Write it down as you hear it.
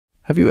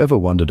Have you ever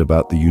wondered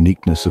about the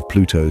uniqueness of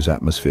Pluto's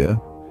atmosphere?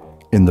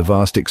 In the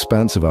vast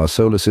expanse of our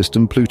solar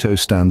system, Pluto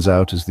stands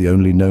out as the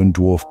only known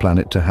dwarf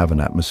planet to have an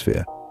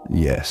atmosphere.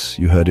 Yes,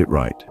 you heard it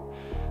right.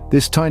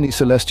 This tiny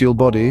celestial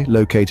body,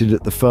 located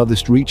at the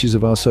farthest reaches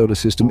of our solar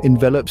system,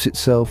 envelops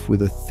itself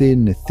with a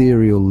thin,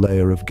 ethereal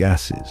layer of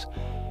gases.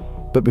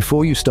 But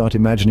before you start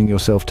imagining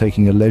yourself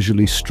taking a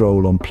leisurely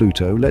stroll on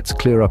Pluto, let's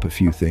clear up a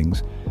few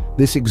things.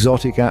 This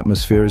exotic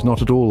atmosphere is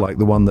not at all like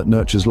the one that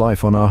nurtures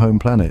life on our home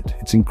planet.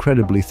 It's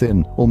incredibly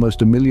thin,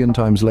 almost 1,000,000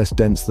 times less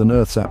dense than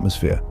Earth's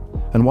atmosphere.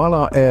 And while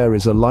our air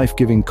is a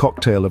life-giving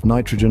cocktail of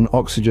nitrogen,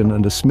 oxygen,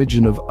 and a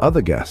smidgen of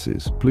other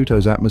gases,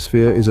 Pluto's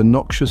atmosphere is a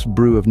noxious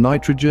brew of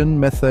nitrogen,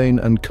 methane,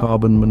 and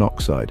carbon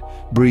monoxide.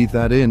 Breathe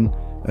that in,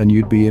 and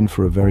you'd be in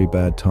for a very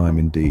bad time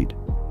indeed.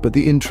 But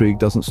the intrigue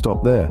doesn't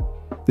stop there.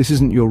 This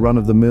isn't your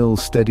run-of-the-mill,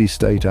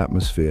 steady-state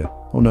atmosphere.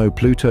 Oh no,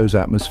 Pluto's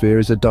atmosphere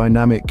is a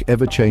dynamic,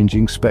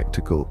 ever-changing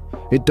spectacle.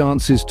 It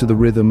dances to the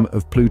rhythm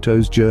of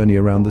Pluto's journey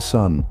around the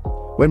Sun.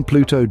 When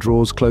Pluto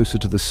draws closer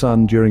to the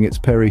Sun during its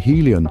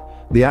perihelion,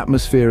 the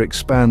atmosphere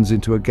expands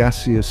into a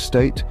gaseous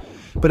state,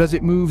 but as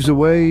it moves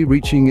away,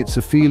 reaching its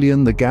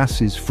aphelion, the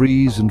gases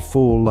freeze and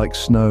fall like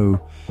snow,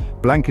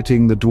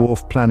 blanketing the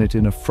dwarf planet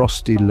in a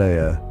frosty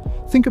layer.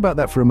 Think about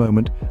that for a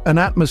moment. An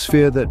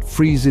atmosphere that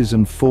freezes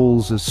and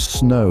falls as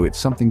snow. It's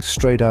something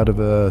straight out of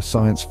a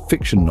science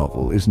fiction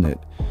novel, isn't it?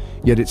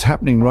 Yet it's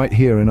happening right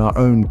here in our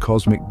own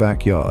cosmic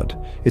backyard.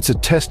 It's a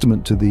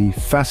testament to the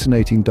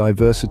fascinating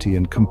diversity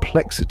and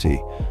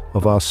complexity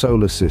of our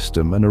solar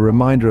system, and a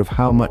reminder of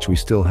how much we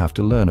still have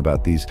to learn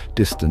about these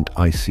distant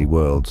icy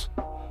worlds.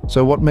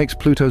 So what makes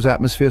Pluto's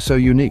atmosphere so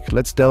unique?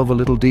 Let's delve a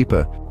little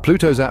deeper.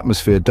 Pluto's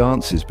atmosphere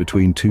dances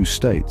between two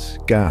states,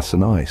 gas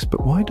and ice,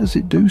 but why does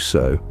it do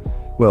so?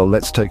 Well,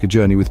 let's take a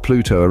journey with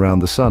Pluto around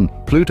the Sun.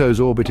 Pluto's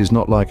orbit is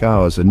not like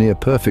ours, a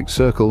near-perfect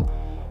circle,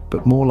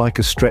 but more like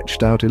a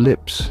stretched-out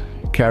ellipse,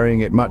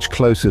 carrying it much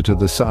closer to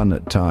the Sun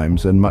at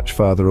times and much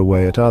farther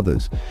away at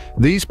others.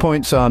 These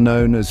points are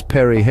known as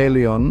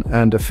perihelion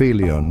and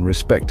aphelion,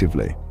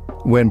 respectively.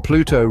 When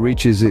Pluto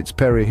reaches its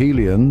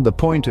perihelion, the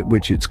point at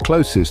which it's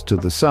closest to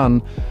the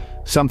Sun,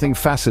 something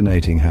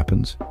fascinating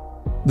happens.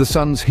 The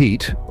Sun's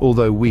heat,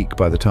 although weak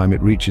by the time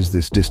it reaches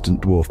this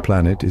distant dwarf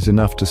planet, is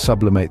enough to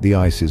sublimate the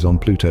ices on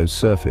Pluto's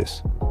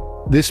surface.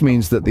 This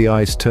means that the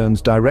ice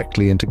turns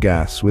directly into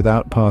gas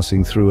without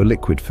passing through a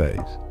liquid phase.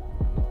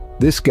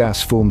 This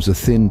gas forms a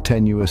thin,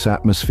 tenuous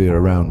atmosphere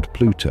around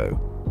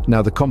Pluto.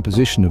 Now, the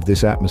composition of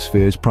this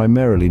atmosphere is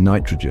primarily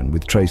nitrogen,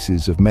 with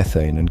traces of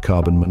methane and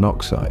carbon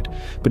monoxide.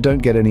 But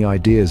don't get any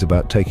ideas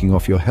about taking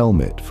off your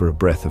helmet for a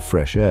breath of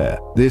fresh air.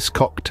 This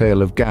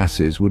cocktail of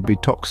gases would be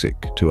toxic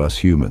to us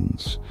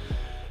humans.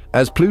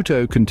 As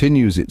Pluto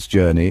continues its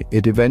journey,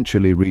 it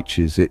eventually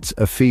reaches its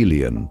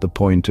aphelion, the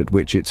point at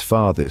which it's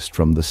farthest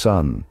from the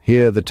Sun.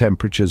 Here, the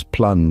temperatures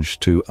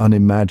plunge to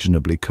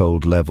unimaginably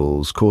cold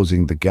levels,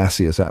 causing the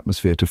gaseous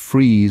atmosphere to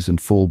freeze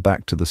and fall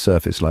back to the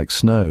surface like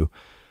snow.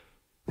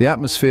 The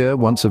atmosphere,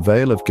 once a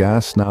veil of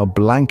gas, now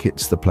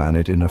blankets the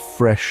planet in a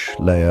fresh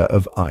layer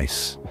of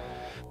ice.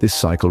 This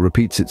cycle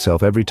repeats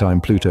itself every time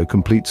Pluto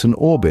completes an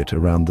orbit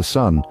around the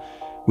Sun,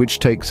 which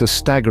takes a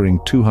staggering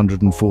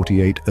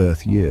 248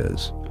 Earth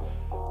years.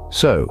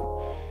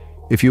 So,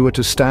 if you were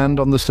to stand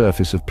on the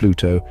surface of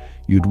Pluto,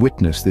 you'd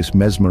witness this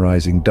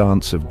mesmerizing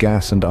dance of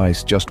gas and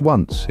ice just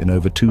once in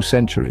over 2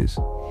 centuries.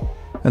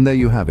 And there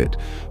you have it.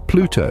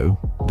 Pluto,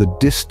 the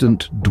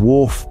distant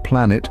dwarf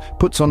planet,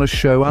 puts on a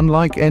show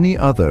unlike any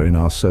other in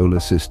our solar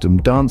system,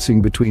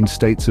 dancing between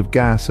states of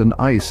gas and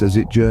ice as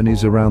it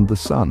journeys around the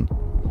Sun.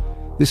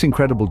 This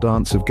incredible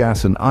dance of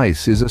gas and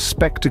ice is a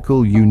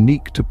spectacle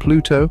unique to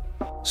Pluto.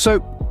 So,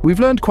 we've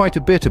learned quite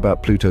a bit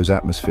about Pluto's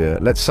atmosphere.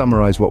 Let's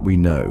summarize what we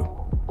know.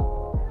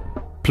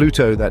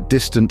 Pluto, that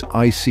distant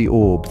icy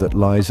orb that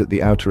lies at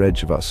the outer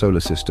edge of our solar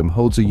system,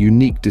 holds a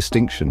unique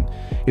distinction.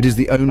 It is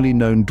the only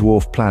known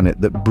dwarf planet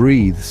that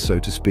breathes, so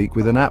to speak,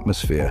 with an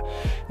atmosphere.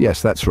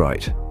 Yes, that's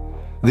right.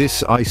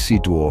 This icy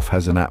dwarf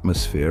has an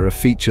atmosphere, a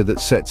feature that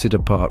sets it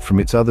apart from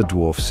its other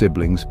dwarf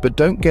siblings. But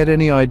don't get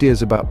any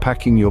ideas about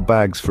packing your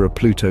bags for a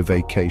Pluto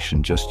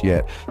vacation just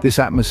yet. This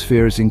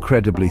atmosphere is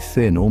incredibly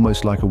thin,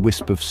 almost like a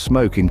wisp of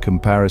smoke in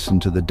comparison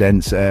to the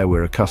dense air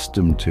we're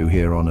accustomed to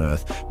here on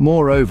Earth.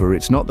 Moreover,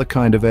 it's not the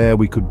kind of air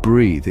we could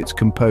breathe. It's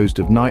composed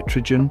of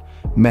nitrogen,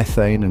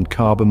 methane, and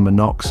carbon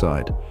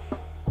monoxide.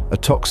 A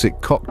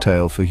toxic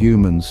cocktail for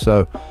humans.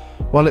 So,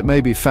 while it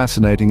may be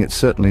fascinating, it's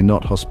certainly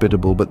not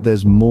hospitable. But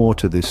there's more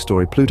to this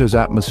story. Pluto's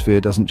atmosphere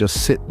doesn't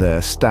just sit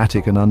there,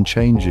 static and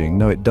unchanging.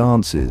 No, it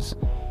dances.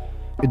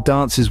 It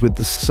dances with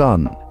the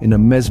Sun in a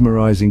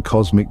mesmerizing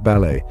cosmic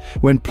ballet.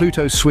 When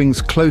Pluto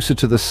swings closer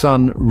to the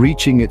Sun,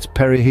 reaching its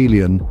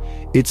perihelion,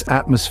 its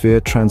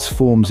atmosphere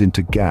transforms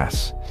into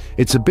gas.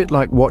 It's a bit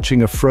like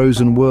watching a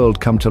frozen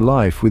world come to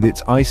life, with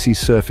its icy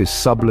surface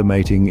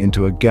sublimating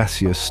into a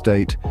gaseous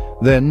state.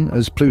 Then,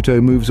 as Pluto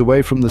moves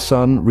away from the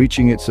Sun,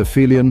 reaching its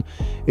aphelion,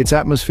 its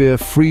atmosphere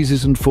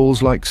freezes and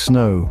falls like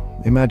snow.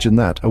 Imagine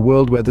that, a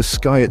world where the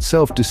sky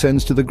itself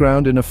descends to the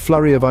ground in a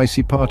flurry of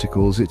icy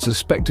particles. It's a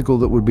spectacle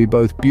that would be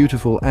both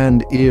beautiful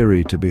and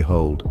eerie to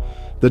behold.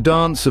 The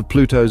dance of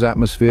Pluto's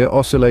atmosphere,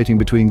 oscillating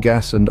between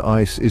gas and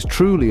ice, is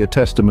truly a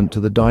testament to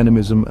the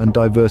dynamism and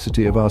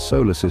diversity of our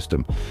solar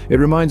system. It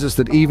reminds us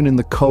that even in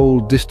the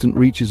cold, distant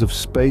reaches of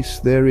space,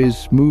 there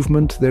is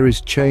movement, there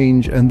is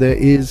change, and there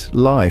is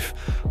life,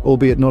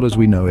 albeit not as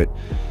we know it.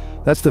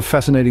 That's the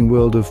fascinating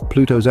world of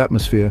Pluto's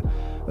atmosphere,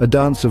 a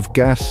dance of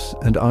gas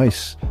and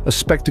ice, a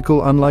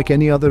spectacle unlike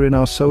any other in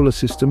our solar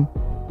system.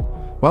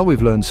 While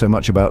we've learned so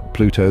much about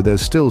Pluto,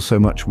 there's still so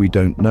much we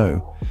don't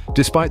know.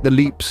 Despite the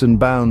leaps and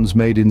bounds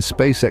made in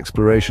space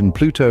exploration,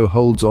 Pluto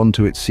holds on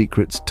to its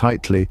secrets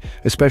tightly,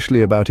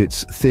 especially about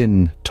its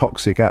thin,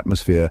 toxic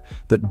atmosphere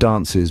that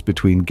dances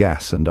between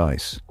gas and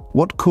ice.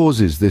 What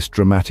causes this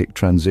dramatic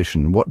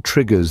transition? What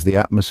triggers the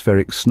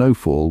atmospheric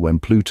snowfall when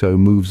Pluto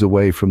moves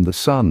away from the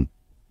Sun?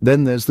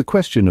 Then there's the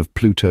question of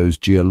Pluto's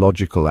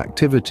geological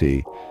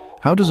activity.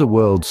 How does a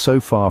world so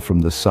far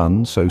from the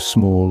Sun, so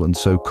small and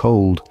so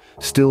cold,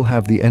 still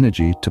have the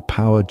energy to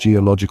power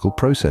geological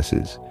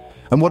processes?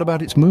 And what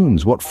about its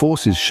moons? What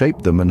forces shape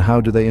them and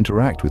how do they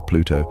interact with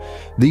Pluto?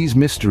 These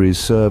mysteries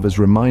serve as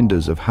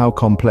reminders of how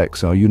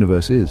complex our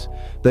universe is.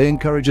 They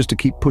encourage us to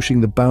keep pushing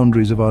the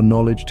boundaries of our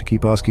knowledge, to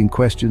keep asking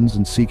questions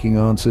and seeking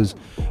answers.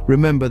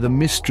 Remember, the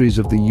mysteries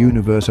of the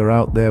universe are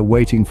out there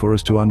waiting for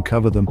us to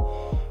uncover them.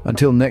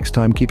 Until next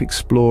time, keep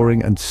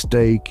exploring and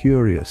stay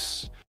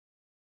curious.